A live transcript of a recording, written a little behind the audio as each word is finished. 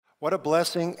What a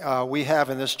blessing we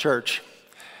have in this church.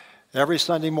 Every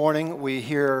Sunday morning we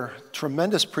hear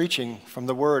tremendous preaching from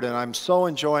the Word, and I'm so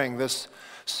enjoying this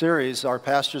series our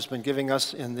pastor's been giving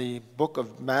us in the book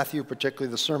of Matthew, particularly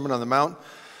the Sermon on the Mount.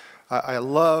 I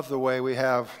love the way we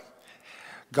have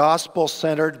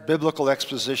gospel-centered biblical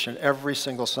exposition every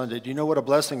single Sunday. Do you know what a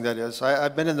blessing that is?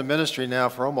 I've been in the ministry now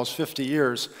for almost 50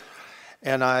 years,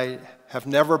 and I have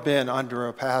never been under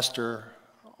a pastor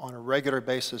on a regular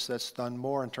basis that's done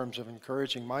more in terms of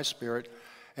encouraging my spirit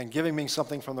and giving me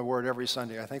something from the Word every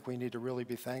Sunday. I think we need to really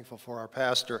be thankful for our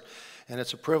pastor, and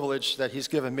it's a privilege that he's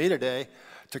given me today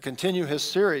to continue his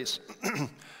series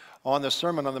on the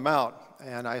Sermon on the Mount.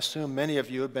 And I assume many of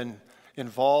you have been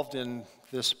involved in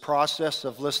this process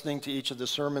of listening to each of the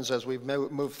sermons as we've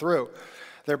moved through.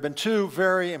 There have been two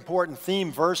very important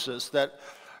theme verses that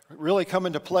really come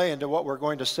into play into what we're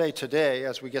going to say today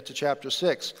as we get to chapter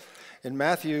 6. In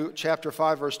Matthew chapter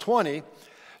 5, verse 20,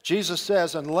 Jesus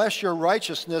says, "Unless your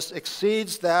righteousness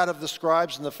exceeds that of the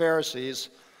scribes and the Pharisees,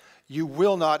 you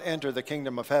will not enter the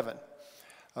kingdom of heaven."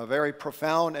 A very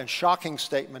profound and shocking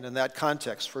statement in that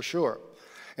context, for sure.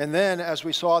 And then, as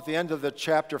we saw at the end of the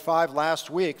chapter 5 last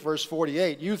week, verse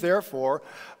 48, "You therefore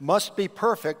must be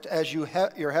perfect as your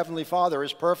heavenly Father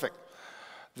is perfect."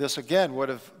 This, again, would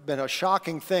have been a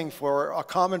shocking thing for a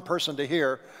common person to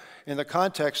hear in the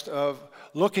context of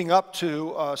looking up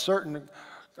to a certain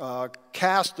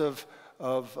cast of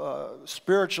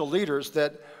spiritual leaders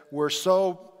that were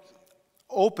so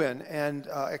open and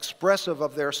expressive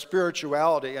of their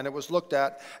spirituality, and it was looked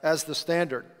at as the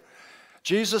standard.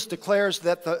 Jesus declares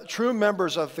that the true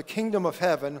members of the kingdom of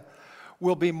heaven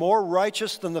will be more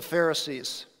righteous than the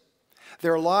Pharisees.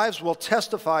 Their lives will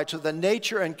testify to the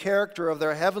nature and character of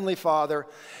their heavenly Father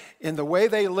in the way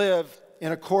they live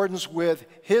in accordance with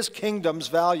His kingdom's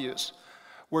values,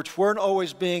 which weren't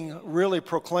always being really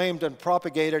proclaimed and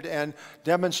propagated and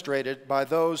demonstrated by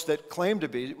those that claimed to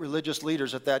be religious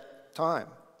leaders at that time.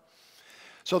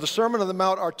 So the Sermon on the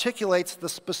Mount articulates the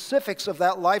specifics of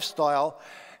that lifestyle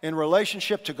in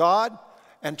relationship to God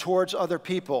and towards other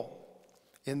people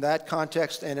in that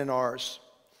context and in ours.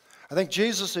 I think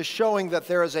Jesus is showing that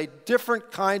there is a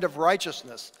different kind of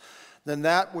righteousness than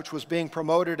that which was being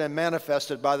promoted and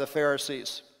manifested by the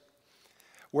Pharisees.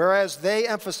 Whereas they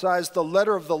emphasized the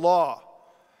letter of the law,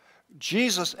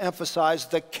 Jesus emphasized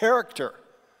the character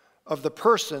of the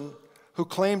person who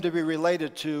claimed to be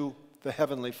related to the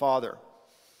Heavenly Father.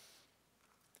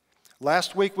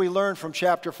 Last week we learned from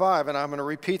chapter 5, and I'm going to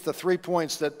repeat the 3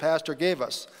 points that Pastor gave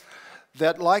us,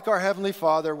 that like our Heavenly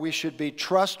Father, we should be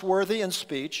trustworthy in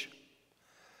speech,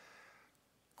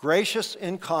 gracious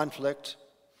in conflict,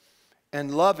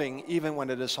 and loving even when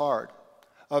it is hard.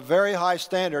 A very high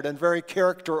standard and very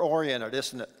character-oriented,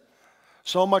 isn't it?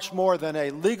 So much more than a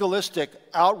legalistic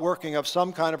outworking of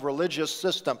some kind of religious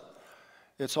system.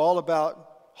 It's all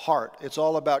about heart. It's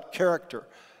all about character.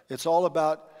 It's all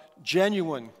about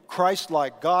genuine,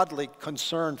 Christ-like, godly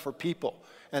concern for people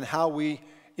and how we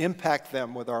impact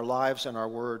them with our lives and our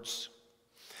words.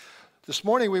 This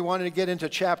morning we wanted to get into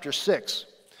chapter 6,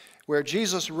 where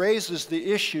Jesus raises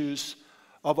the issues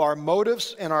of our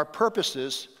motives and our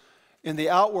purposes in the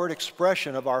outward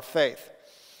expression of our faith.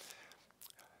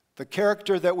 The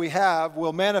character that we have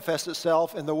will manifest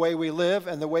itself in the way we live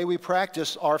and the way we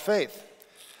practice our faith.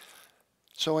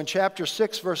 So in chapter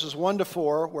 6, verses 1 to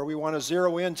 4, where we want to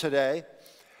zero in today,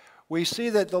 we see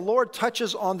that the Lord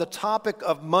touches on the topic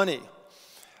of money.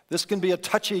 This can be a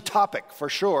touchy topic for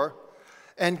sure,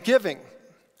 and giving.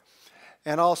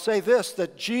 And I'll say this,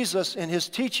 that Jesus in his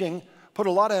teaching put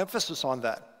a lot of emphasis on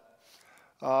that.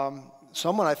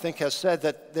 Someone, I think, has said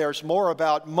that there's more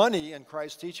about money in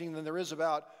Christ's teaching than there is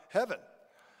about heaven.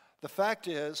 The fact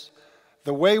is,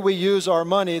 the way we use our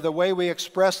money, the way we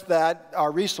express that,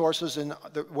 our resources, and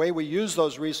the way we use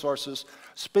those resources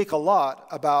speak a lot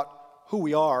about who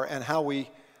we are and how we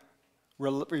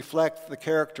reflect the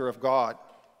character of God.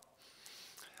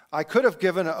 I could have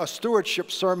given a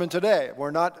stewardship sermon today.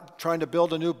 We're not trying to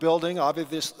build a new building.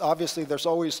 Obviously, there's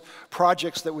always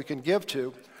projects that we can give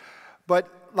to. But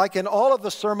like in all of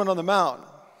the Sermon on the Mount,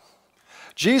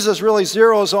 Jesus really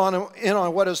zeroes in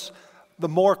on what is the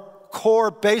more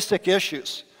core basic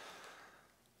issues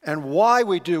and why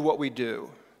we do what we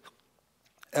do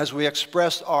as we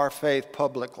express our faith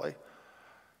publicly.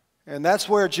 And that's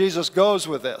where Jesus goes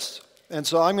with this. And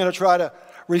so I'm going to try to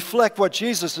reflect what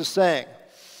Jesus is saying.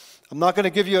 I'm not going to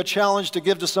give you a challenge to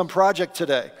give to some project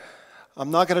today.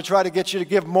 I'm not going to try to get you to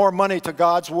give more money to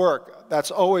God's work.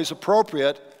 That's always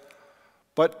appropriate.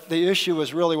 But the issue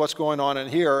is really what's going on in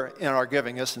here in our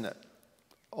giving, isn't it?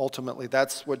 Ultimately,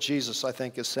 that's what Jesus, I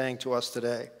think, is saying to us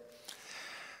today.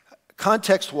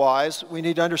 Context-wise, we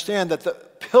need to understand that the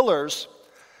pillars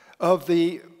of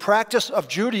the practice of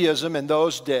Judaism in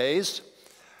those days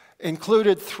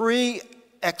included three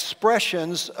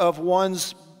expressions of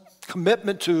one's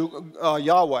commitment to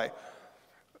Yahweh.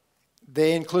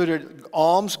 They included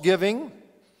almsgiving,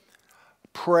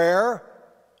 prayer,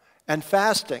 and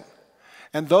fasting.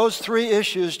 And those three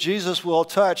issues Jesus will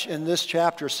touch in this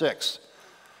chapter 6.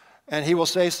 And he will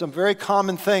say some very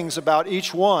common things about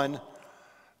each one,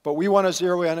 but we want to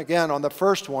zero in again on the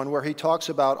first one where he talks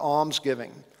about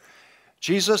almsgiving.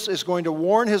 Jesus is going to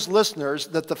warn his listeners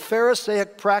that the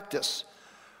Pharisaic practice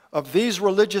of these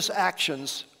religious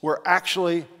actions were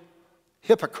actually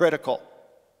hypocritical.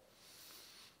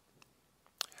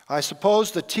 I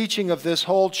suppose the teaching of this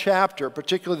whole chapter,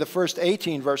 particularly the first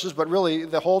 18 verses, but really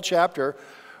the whole chapter,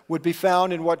 would be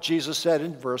found in what Jesus said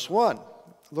in verse 1.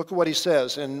 Look at what he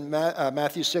says in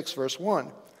Matthew 6, verse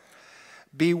 1.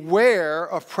 Beware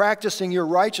of practicing your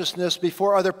righteousness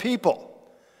before other people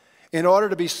in order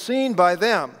to be seen by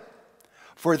them,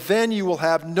 for then you will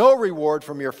have no reward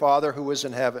from your Father who is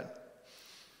in heaven.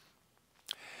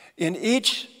 In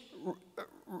each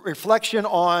reflection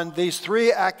on these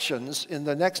three actions in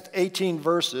the next 18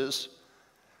 verses,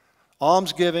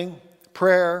 almsgiving,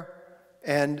 prayer,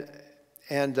 and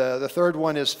the third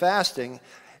one is fasting,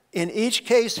 in each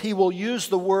case he will use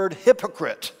the word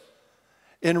hypocrite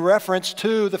in reference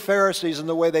to the Pharisees and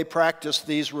the way they practiced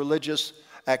these religious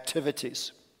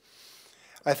activities.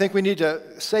 I think we need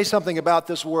to say something about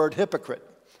this word hypocrite.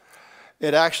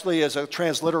 It actually is a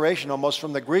transliteration almost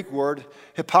from the Greek word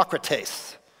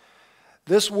hypokrites.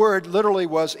 This word literally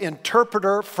was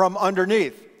interpreter from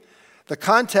underneath. The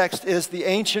context is the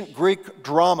ancient Greek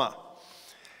drama.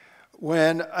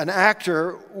 When an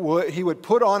actor, he would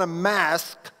put on a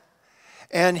mask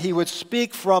and he would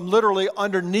speak from literally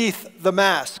underneath the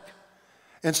mask.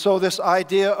 And so this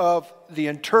idea of the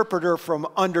interpreter from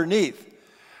underneath.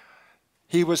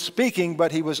 He was speaking,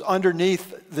 but he was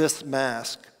underneath this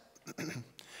mask.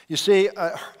 You see,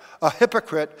 a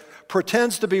hypocrite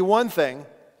pretends to be one thing,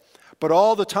 but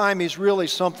all the time he's really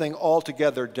something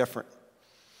altogether different.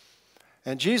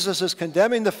 And Jesus is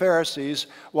condemning the Pharisees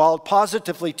while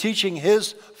positively teaching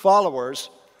his followers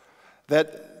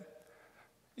that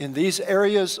in these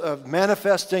areas of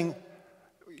manifesting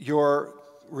your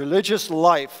religious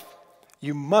life,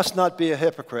 you must not be a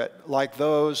hypocrite like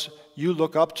those you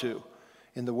look up to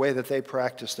in the way that they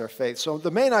practice their faith. So the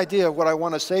main idea of what I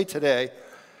want to say today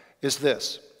is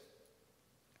this.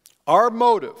 Our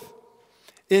motive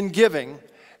in giving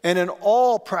and in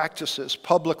all practices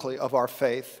publicly of our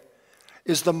faith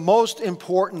is the most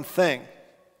important thing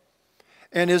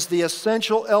and is the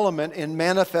essential element in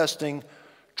manifesting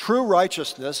true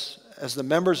righteousness as the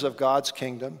members of God's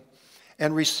kingdom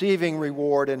and receiving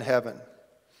reward in heaven.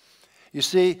 You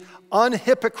see,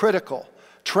 unhypocritical,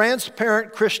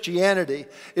 transparent Christianity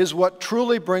is what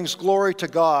truly brings glory to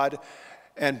God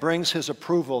and brings his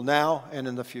approval now and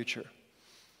in the future.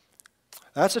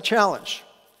 That's a challenge.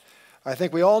 I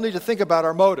think we all need to think about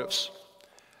our motives.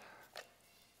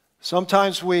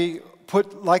 Sometimes we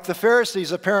put, like the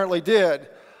Pharisees apparently did,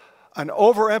 an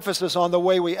overemphasis on the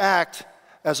way we act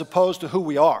as opposed to who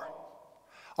we are.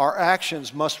 Our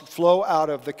actions must flow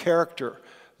out of the character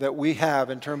that we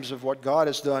have in terms of what God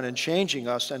has done in changing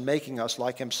us and making us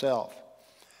like himself.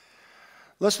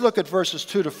 Let's look at verses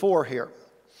 2 to 4 here.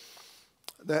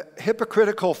 The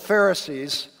hypocritical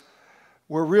Pharisees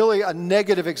were really a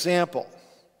negative example.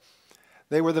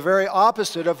 They were the very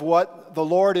opposite of what the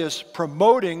Lord is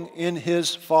promoting in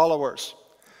his followers.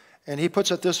 And he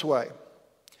puts it this way.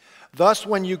 Thus,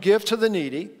 when you give to the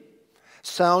needy,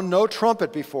 sound no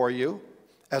trumpet before you,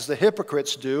 as the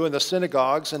hypocrites do in the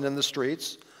synagogues and in the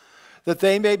streets, that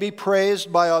they may be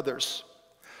praised by others.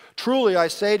 Truly, I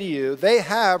say to you, they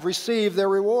have received their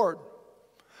reward.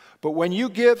 But when you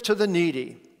give to the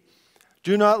needy,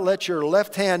 do not let your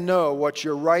left hand know what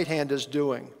your right hand is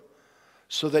doing,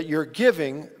 so that your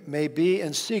giving may be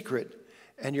in secret,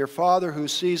 and your Father who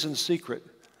sees in secret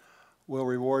will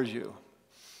reward you.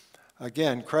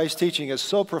 Again, Christ's teaching is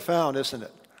so profound, isn't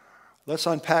it? Let's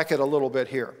unpack it a little bit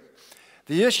here.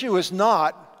 The issue is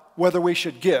not whether we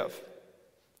should give.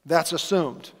 That's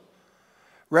assumed.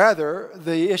 Rather,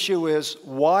 the issue is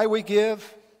why we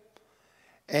give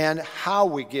and how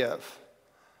we give.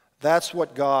 That's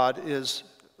what God is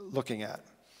looking at.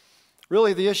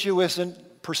 Really, the issue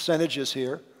isn't percentages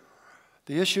here.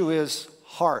 The issue is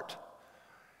heart.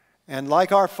 And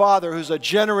like our Father, who's a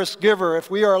generous giver, if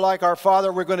we are like our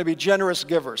Father, we're going to be generous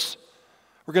givers.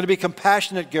 We're going to be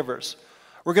compassionate givers.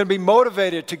 We're going to be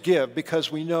motivated to give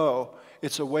because we know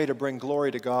it's a way to bring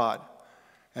glory to God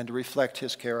and to reflect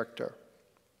his character.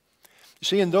 You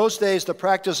see, in those days, the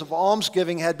practice of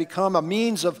almsgiving had become a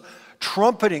means of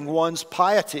trumpeting one's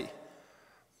piety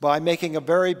by making a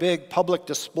very big public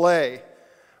display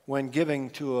when giving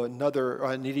to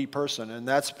a needy person, and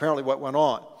that's apparently what went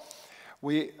on.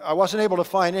 I wasn't able to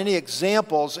find any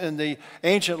examples in the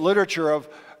ancient literature of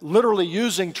literally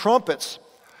using trumpets.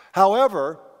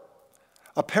 However,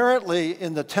 apparently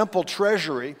in the temple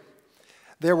treasury,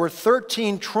 there were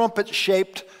 13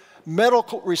 trumpet-shaped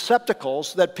metal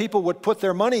receptacles that people would put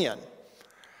their money in.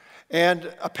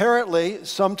 And apparently,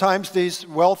 sometimes these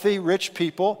wealthy, rich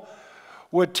people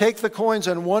would take the coins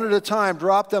and one at a time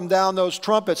drop them down those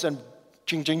trumpets and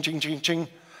ching, ching, ching, ching, ching,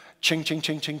 ching, ching,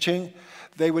 ching, ching, ching.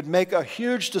 They would make a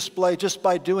huge display just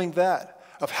by doing that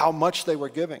of how much they were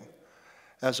giving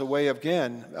as a way,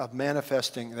 again, of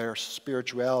manifesting their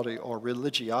spirituality or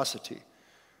religiosity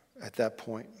at that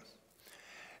point.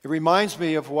 It reminds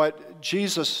me of what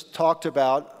Jesus talked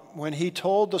about when he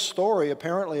told the story,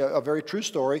 apparently a very true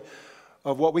story,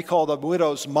 of what we call the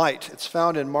widow's mite. It's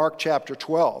found in Mark chapter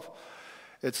 12.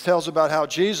 It tells about how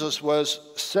Jesus was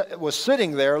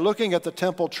sitting there looking at the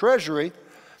temple treasury,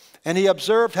 and he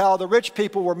observed how the rich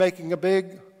people were making a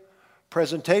big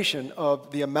presentation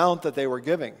of the amount that they were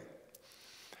giving.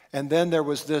 And then there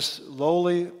was this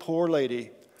lowly, poor lady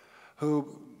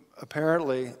who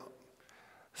apparently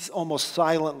almost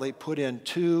silently put in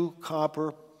 2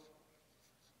 copper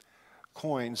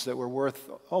coins that were worth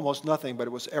almost nothing, but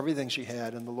it was everything she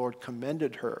had, and the Lord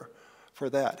commended her for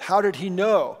that. How did he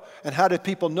know? And how did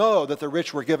people know that the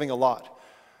rich were giving a lot?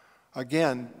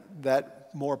 Again, that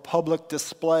more public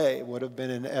display would have been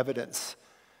in evidence.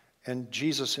 And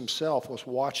Jesus himself was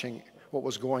watching what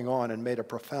was going on and made a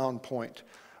profound point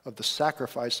of the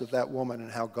sacrifice of that woman and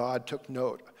how God took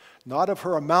note, not of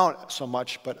her amount so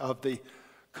much, but of the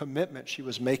commitment she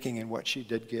was making in what she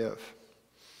did give.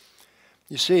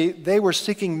 You see, they were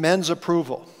seeking men's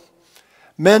approval,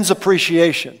 men's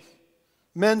appreciation,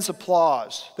 men's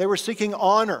applause. They were seeking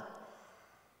honor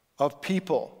of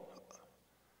people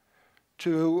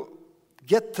to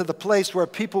get to the place where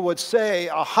people would say,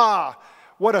 aha,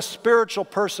 what a spiritual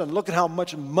person. Look at how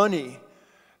much money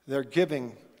they're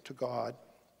giving to God.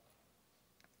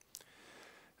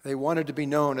 They wanted to be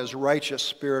known as righteous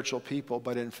spiritual people,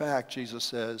 but in fact, Jesus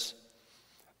says,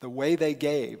 the way they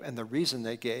gave and the reason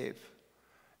they gave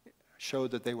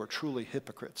showed that they were truly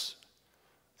hypocrites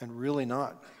and really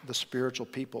not the spiritual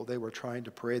people they were trying to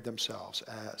parade themselves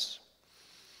as.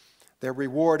 Their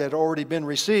reward had already been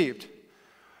received.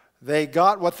 They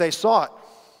got what they sought.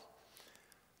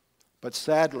 But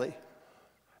sadly,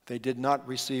 they did not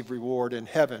receive reward in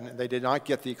heaven, and they did not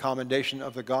get the commendation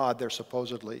of the God they're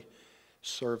supposedly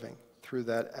serving through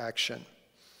that action.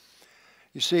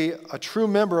 You see, a true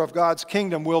member of God's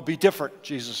kingdom will be different,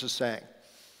 Jesus is saying.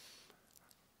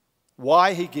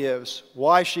 Why he gives,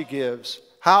 why she gives,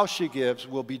 how she gives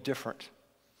will be different.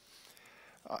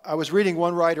 I was reading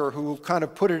one writer who kind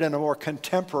of put it in a more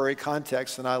contemporary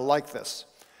context, and I like this.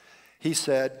 He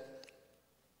said,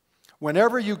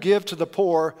 whenever you give to the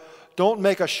poor, don't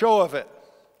make a show of it,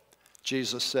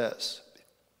 Jesus says.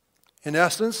 In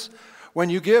essence, when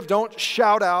you give, don't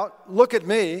shout out, look at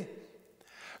me.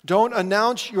 Don't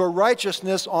announce your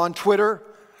righteousness on Twitter,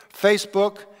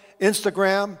 Facebook,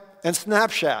 Instagram, and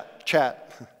Snapchat.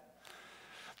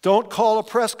 Don't call a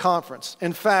press conference.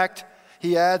 In fact,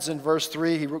 he adds in verse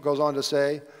 3, he goes on to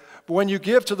say, but when you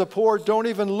give to the poor, don't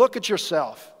even look at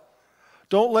yourself.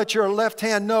 Don't let your left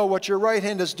hand know what your right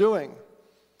hand is doing.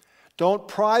 Don't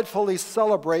pridefully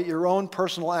celebrate your own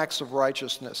personal acts of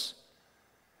righteousness.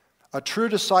 A true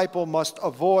disciple must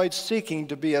avoid seeking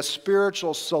to be a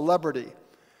spiritual celebrity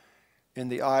in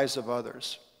the eyes of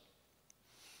others.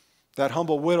 That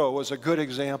humble widow was a good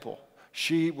example.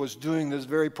 She was doing this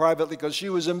very privately because she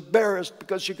was embarrassed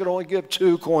because she could only give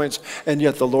 2 coins, and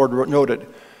yet the Lord noted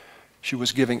she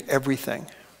was giving everything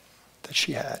that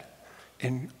she had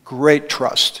in great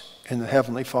trust in the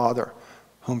Heavenly Father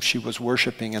whom she was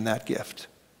worshiping in that gift.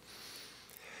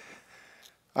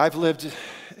 I've lived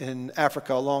in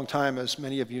Africa a long time, as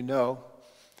many of you know,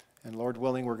 and Lord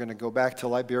willing, we're going to go back to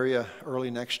Liberia early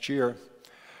next year.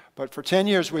 But for 10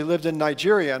 years, we lived in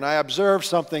Nigeria, and I observed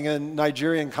something in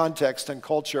Nigerian context and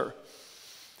culture.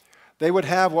 They would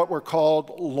have what were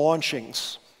called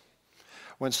launchings.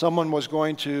 When someone was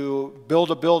going to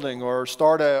build a building or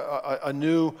start a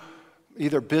new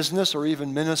either business or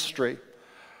even ministry,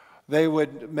 they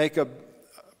would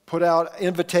put out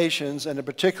invitations, and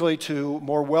particularly to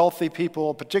more wealthy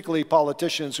people, particularly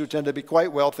politicians who tend to be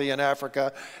quite wealthy in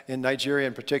Africa, in Nigeria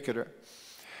in particular.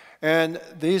 And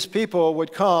these people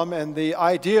would come, and the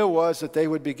idea was that they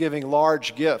would be giving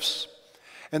large gifts.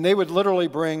 And they would literally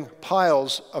bring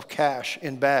piles of cash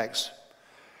in bags.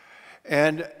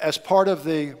 And as part of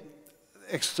the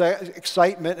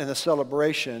excitement and the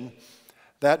celebration,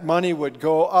 that money would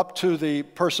go up to the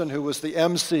person who was the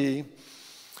MC,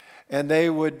 and they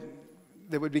would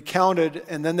be counted,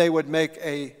 and then they would make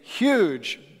a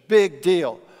huge, big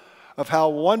deal of how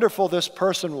wonderful this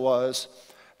person was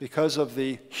because of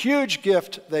the huge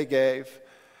gift they gave.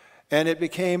 And it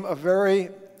became a very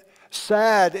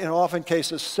sad, in often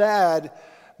cases, sad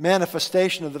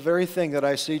manifestation of the very thing that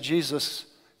I see Jesus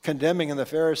condemning in the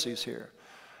Pharisees here.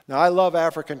 Now, I love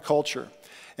African culture,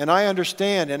 and I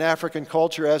understand in African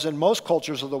culture, as in most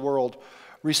cultures of the world,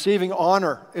 receiving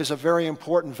honor is a very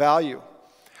important value.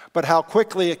 But how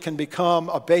quickly it can become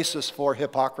a basis for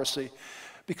hypocrisy,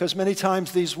 because many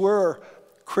times these were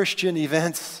Christian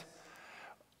events,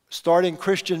 starting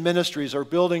Christian ministries or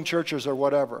building churches or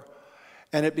whatever,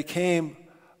 and it became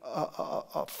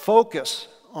a focus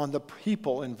on the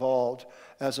people involved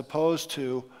as opposed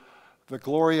to the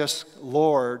glorious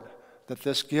Lord that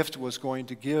this gift was going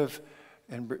to give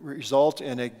and result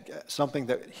in something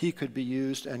that he could be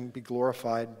used and be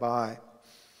glorified by.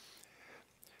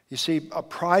 You see, a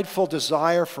prideful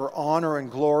desire for honor and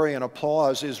glory and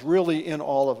applause is really in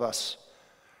all of us,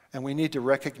 and we need to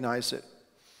recognize it.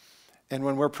 And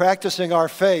when we're practicing our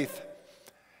faith,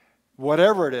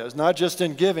 whatever it is, not just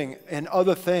in giving, in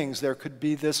other things, there could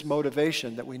be this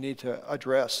motivation that we need to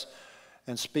address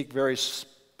and speak very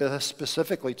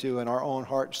specifically to in our own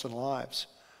hearts and lives.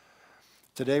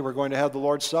 Today we're going to have the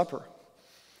Lord's Supper.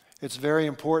 It's very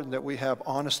important that we have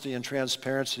honesty and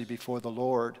transparency before the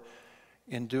Lord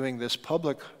in doing this.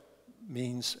 Public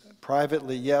means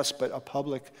privately, yes, but a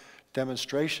public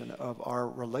demonstration of our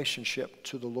relationship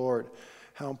to the Lord.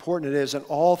 How important it is in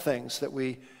all things that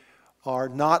we are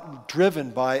not driven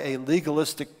by a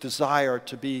legalistic desire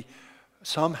to be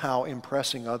somehow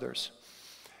impressing others.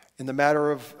 In the matter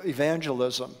of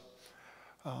evangelism,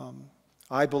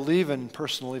 I believe in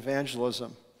personal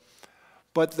evangelism,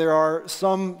 but there are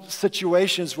some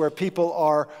situations where people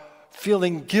are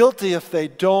feeling guilty if they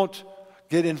don't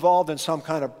get involved in some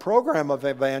kind of program of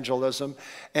evangelism,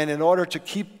 and in order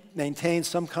to maintain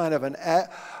some kind of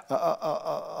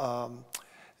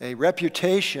a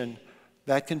reputation,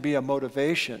 that can be a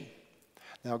motivation.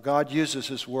 Now, God uses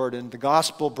His Word, and the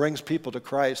gospel brings people to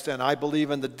Christ, and I believe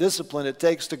in the discipline it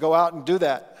takes to go out and do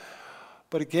that.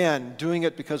 But again, doing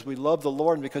it because we love the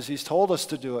Lord and because He's told us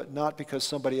to do it, not because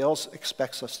somebody else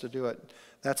expects us to do it.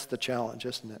 That's the challenge,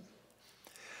 isn't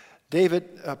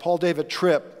it? Paul David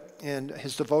Tripp, in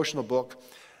his devotional book,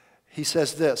 he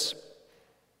says this: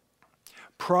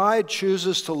 pride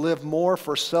chooses to live more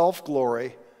for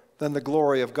self-glory than the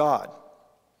glory of God.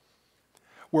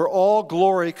 We're all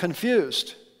glory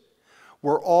confused.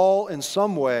 We're all, in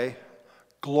some way,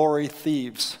 glory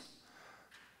thieves.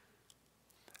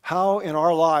 How in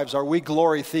our lives are we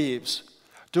glory thieves?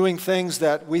 Doing things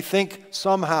that we think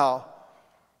somehow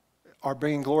are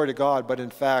bringing glory to God, but in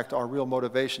fact, our real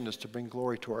motivation is to bring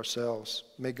glory to ourselves.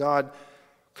 May God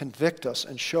convict us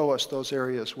and show us those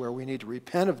areas where we need to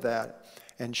repent of that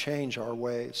and change our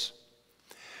ways.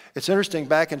 It's interesting,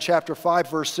 back in chapter 5,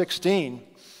 verse 16,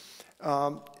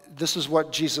 this is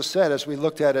what Jesus said as we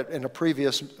looked at it in a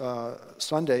previous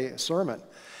Sunday sermon.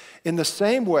 In the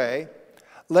same way,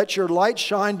 let your light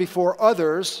shine before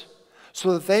others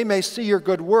so that they may see your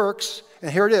good works,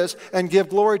 and here it is, and give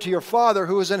glory to your Father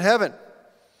who is in heaven.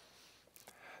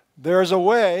 There is a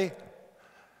way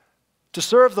to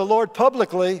serve the Lord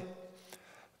publicly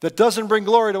that doesn't bring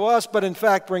glory to us, but in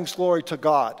fact brings glory to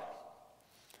God.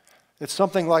 It's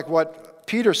something like what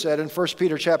Peter said in 1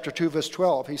 Peter chapter 2, verse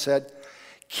 12. He said,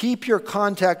 keep your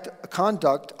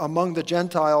conduct among the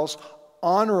Gentiles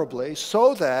honorably,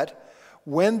 so that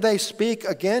when they speak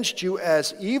against you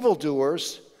as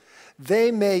evildoers,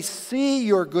 they may see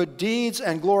your good deeds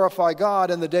and glorify God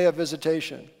in the day of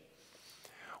visitation.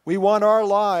 We want our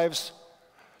lives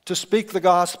to speak the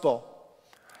gospel.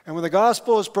 And when the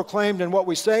gospel is proclaimed in what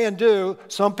we say and do,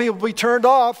 some people will be turned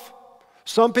off.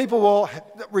 Some people will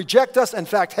reject us, in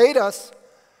fact, hate us.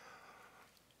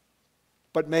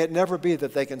 But may it never be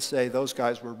that they can say those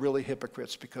guys were really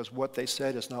hypocrites because what they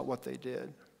said is not what they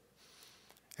did.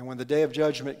 And when the day of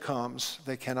judgment comes,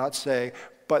 they cannot say,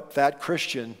 but that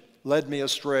Christian led me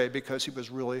astray because he was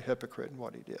really a hypocrite in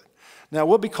what he did. Now,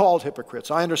 we'll be called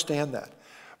hypocrites. I understand that.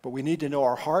 But we need to know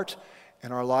our heart,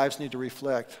 and our lives need to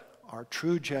reflect our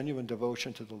true, genuine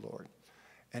devotion to the Lord.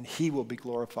 And He will be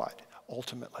glorified,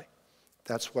 ultimately.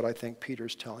 That's what I think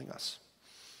Peter's telling us.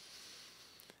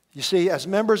 You see, as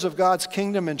members of God's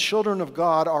kingdom and children of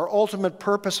God, our ultimate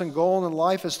purpose and goal in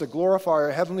life is to glorify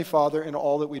our Heavenly Father in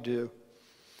all that we do.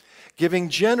 Giving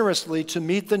generously to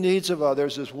meet the needs of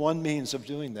others is one means of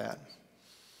doing that.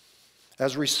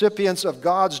 As recipients of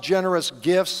God's generous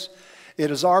gifts,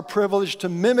 it is our privilege to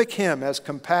mimic Him as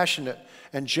compassionate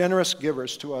and generous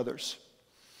givers to others.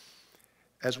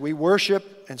 As we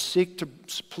worship and seek to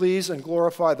please and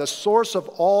glorify the source of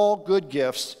all good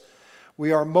gifts,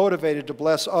 we are motivated to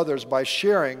bless others by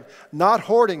sharing, not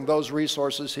hoarding those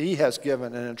resources He has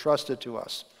given and entrusted to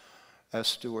us as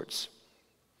stewards.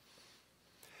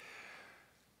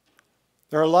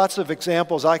 There are lots of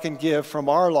examples I can give from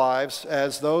our lives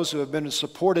as those who have been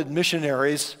supported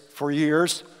missionaries for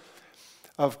years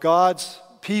of God's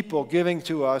people giving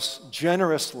to us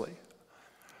generously.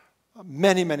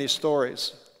 Many, many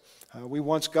stories. We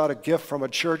once got a gift from a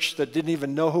church that didn't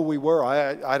even know who we were.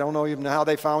 I don't know even how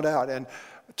they found out. And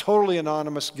a totally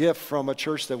anonymous gift from a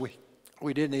church that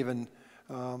we didn't even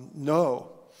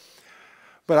know.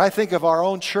 But I think of our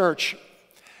own church,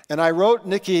 and I wrote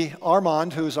Nikki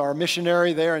Armand, who's our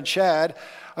missionary there in Chad.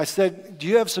 I said, do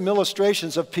you have some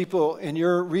illustrations of people in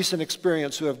your recent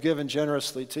experience who have given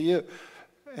generously to you?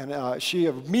 And she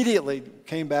immediately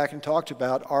came back and talked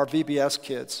about our VBS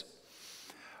kids.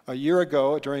 A year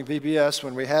ago during VBS,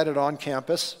 when we had it on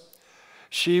campus,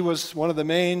 she was one of the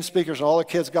main speakers, and all the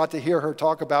kids got to hear her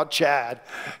talk about Chad.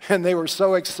 And they were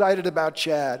so excited about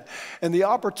Chad. And the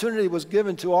opportunity was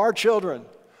given to our children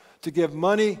to give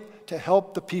money to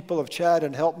help the people of Chad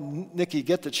and help Nikki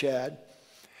get to Chad.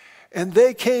 And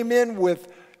they came in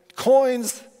with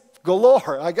coins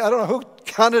galore. I don't know who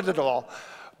counted it all,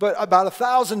 but about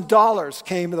 $1,000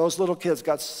 came, and those little kids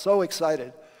got so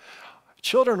excited.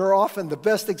 Children are often the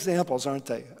best examples, aren't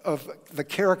they, of the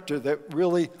character that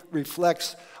really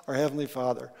reflects our Heavenly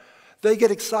Father. They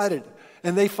get excited,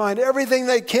 and they find everything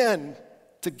they can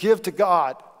to give to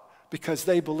God because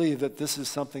they believe that this is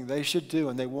something they should do,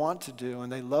 and they want to do, and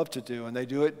they love to do, and they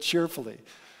do it cheerfully,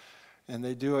 and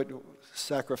they do it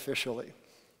sacrificially.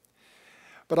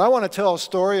 But I want to tell a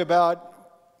story about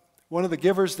one of the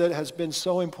givers that has been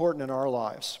so important in our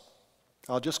lives.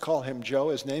 I'll just call him Joe.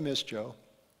 His name is Joe.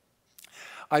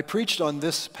 I preached on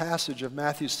this passage of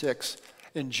Matthew 6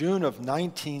 in June of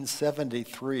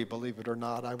 1973, believe it or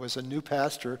not. I was a new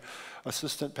pastor,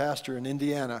 assistant pastor in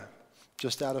Indiana,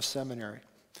 just out of seminary.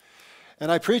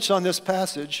 And I preached on this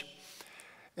passage,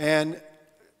 and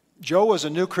Joe was a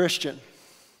new Christian.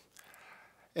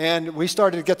 And we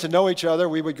started to get to know each other.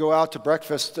 We would go out to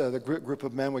breakfast, the group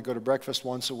of men would go to breakfast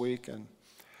once a week. And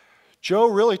Joe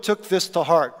really took this to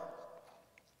heart.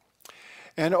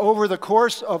 And over the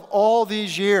course of all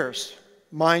these years,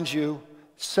 mind you,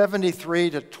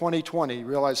 73 to 2020, you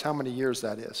realize how many years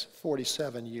that is,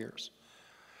 47 years.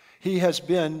 He has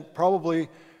been probably,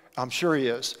 I'm sure he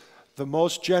is, the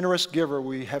most generous giver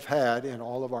we have had in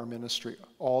all of our ministry,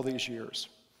 all these years.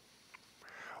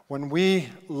 When we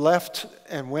left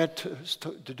and went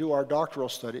to do our doctoral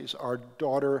studies, our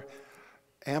daughter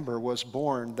Amber was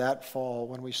born that fall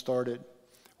when we started.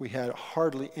 We had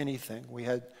hardly anything. We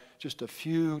had just a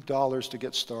few dollars to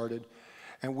get started.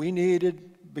 And we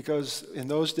needed, because in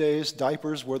those days,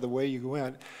 diapers were the way you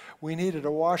went, we needed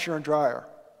a washer and dryer.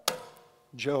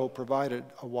 Joe provided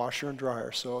a washer and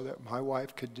dryer so that my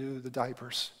wife could do the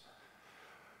diapers.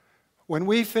 When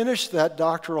we finished that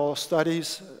doctoral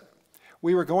studies,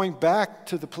 we were going back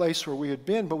to the place where we had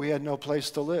been, but we had no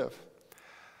place to live.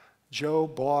 Joe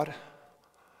bought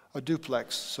a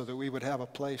duplex so that we would have a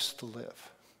place to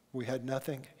live. We had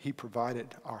nothing. He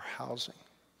provided our housing.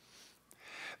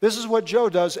 This is what Joe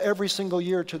does every single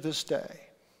year to this day.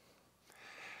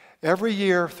 Every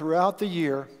year, throughout the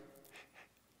year,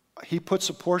 he puts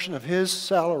a portion of his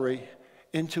salary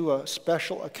into a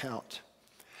special account.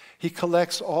 He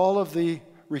collects all of the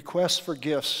requests for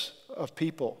gifts of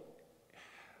people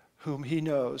whom he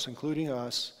knows, including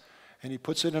us, and he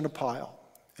puts it in a pile.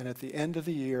 And at the end of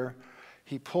the year,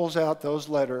 he pulls out those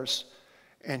letters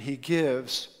and he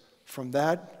gives from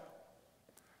that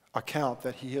account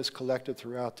that he has collected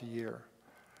throughout the year.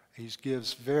 He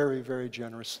gives very, very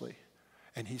generously.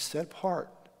 And he set apart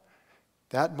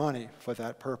that money for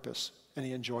that purpose, and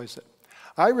he enjoys it.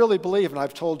 I really believe, and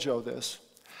I've told Joe this,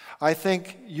 I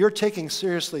think you're taking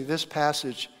seriously this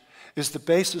passage is the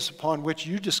basis upon which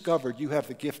you discovered you have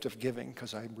the gift of giving,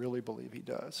 because I really believe he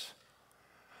does.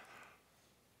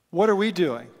 What are we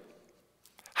doing?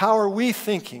 How are we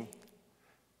thinking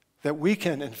that we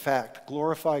can, in fact,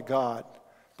 glorify God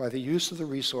by the use of the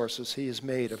resources he has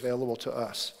made available to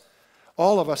us?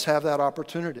 All of us have that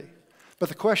opportunity. But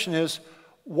the question is,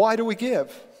 why do we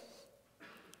give?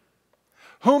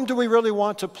 Whom do we really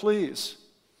want to please?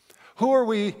 Who are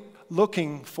we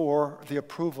looking for the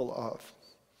approval of?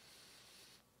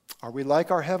 Are we like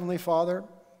our Heavenly Father,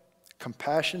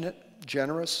 compassionate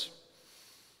generous?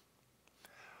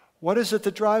 What is it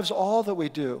that drives all that we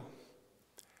do?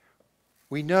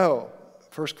 We know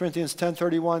 1 Corinthians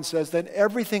 10:31 says that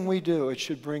everything we do, it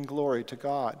should bring glory to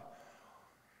God.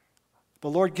 The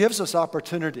Lord gives us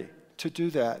opportunity to do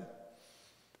that.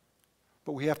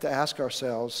 But we have to ask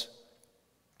ourselves,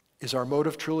 is our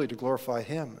motive truly to glorify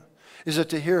Him? Is it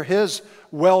to hear His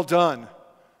well done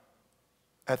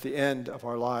at the end of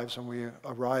our lives when we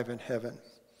arrive in heaven?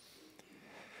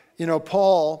 You know,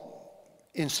 Paul,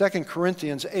 in 2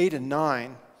 Corinthians 8 and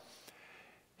 9,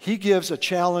 he gives a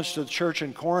challenge to the church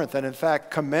in Corinth and, in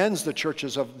fact, commends the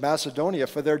churches of Macedonia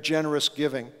for their generous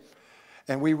giving.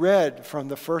 And we read from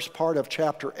the first part of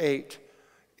chapter 8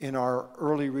 in our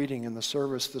early reading in the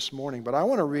service this morning. But I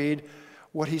want to read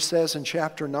what he says in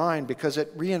chapter 9 because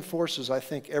it reinforces, I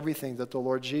think, everything that the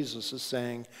Lord Jesus is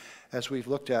saying as we've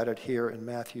looked at it here in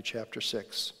Matthew chapter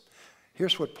 6.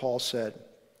 Here's what Paul said.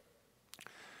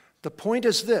 The point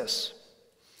is this: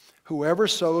 whoever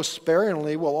sows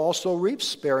sparingly will also reap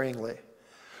sparingly.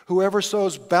 Whoever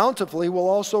sows bountifully will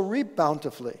also reap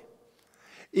bountifully.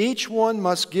 Each one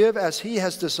must give as he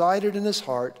has decided in his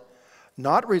heart,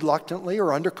 not reluctantly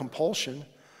or under compulsion,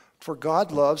 for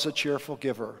God loves a cheerful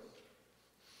giver.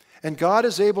 And God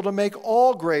is able to make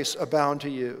all grace abound to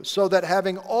you, so that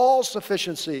having all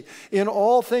sufficiency in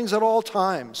all things at all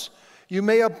times, you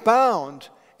may abound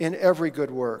in every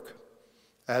good work.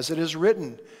 As it is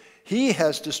written, He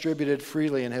has distributed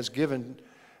freely and has given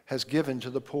to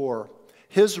the poor.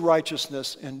 His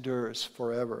righteousness endures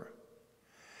forever.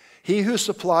 He who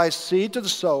supplies seed to the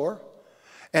sower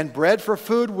and bread for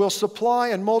food will supply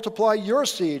and multiply your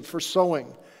seed for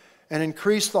sowing and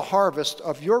increase the harvest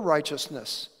of your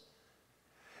righteousness.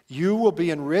 You will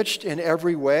be enriched in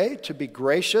every way to be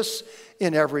gracious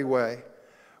in every way,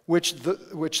 which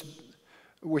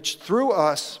through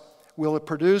us will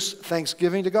produce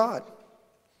thanksgiving to God.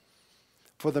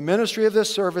 For the ministry of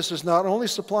this service is not only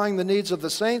supplying the needs of the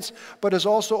saints, but is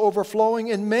also overflowing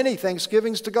in many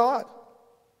thanksgivings to God.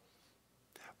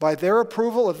 By their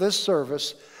approval of this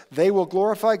service, they will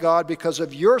glorify God because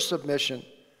of your submission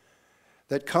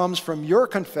that comes from your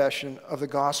confession of the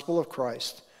gospel of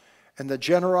Christ and the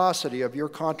generosity of your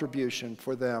contribution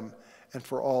for them and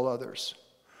for all others,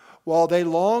 while they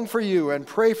long for you and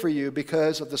pray for you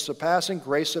because of the surpassing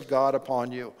grace of God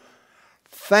upon you.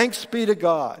 Thanks be to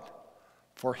God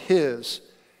for His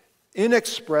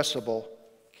inexpressible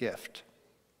gift.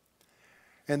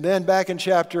 And then back in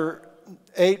chapter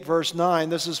 8, verse 9,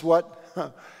 this is what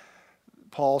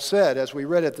Paul said as we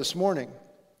read it this morning.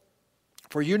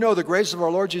 For you know the grace of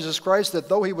our Lord Jesus Christ, that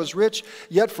though He was rich,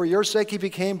 yet for your sake He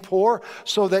became poor,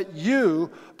 so that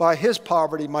you by His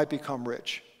poverty might become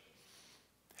rich.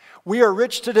 We are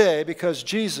rich today because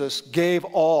Jesus gave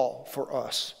all for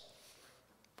us.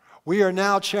 We are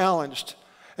now challenged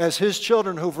as His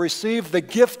children who've received the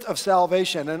gift of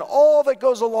salvation and all that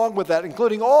goes along with that,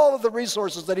 including all of the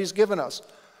resources that He's given us,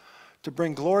 to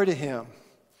bring glory to Him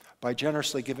by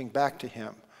generously giving back to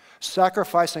Him,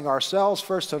 sacrificing ourselves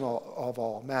first of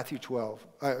all,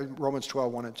 Romans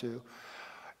 12, 1 and 2.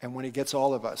 And when He gets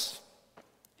all of us,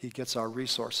 He gets our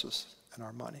resources and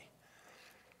our money.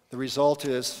 The result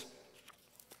is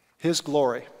His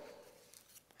glory.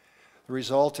 The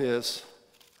result is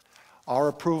our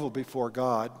approval before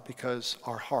God because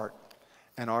our heart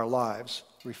and our lives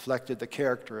reflected the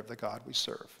character of the God we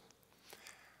serve.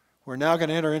 We're now going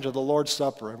to enter into the Lord's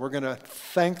Supper, and we're going to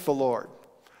thank the Lord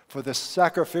for this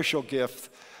sacrificial gift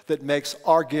that makes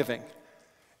our giving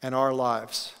and our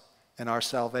lives and our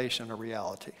salvation a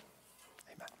reality.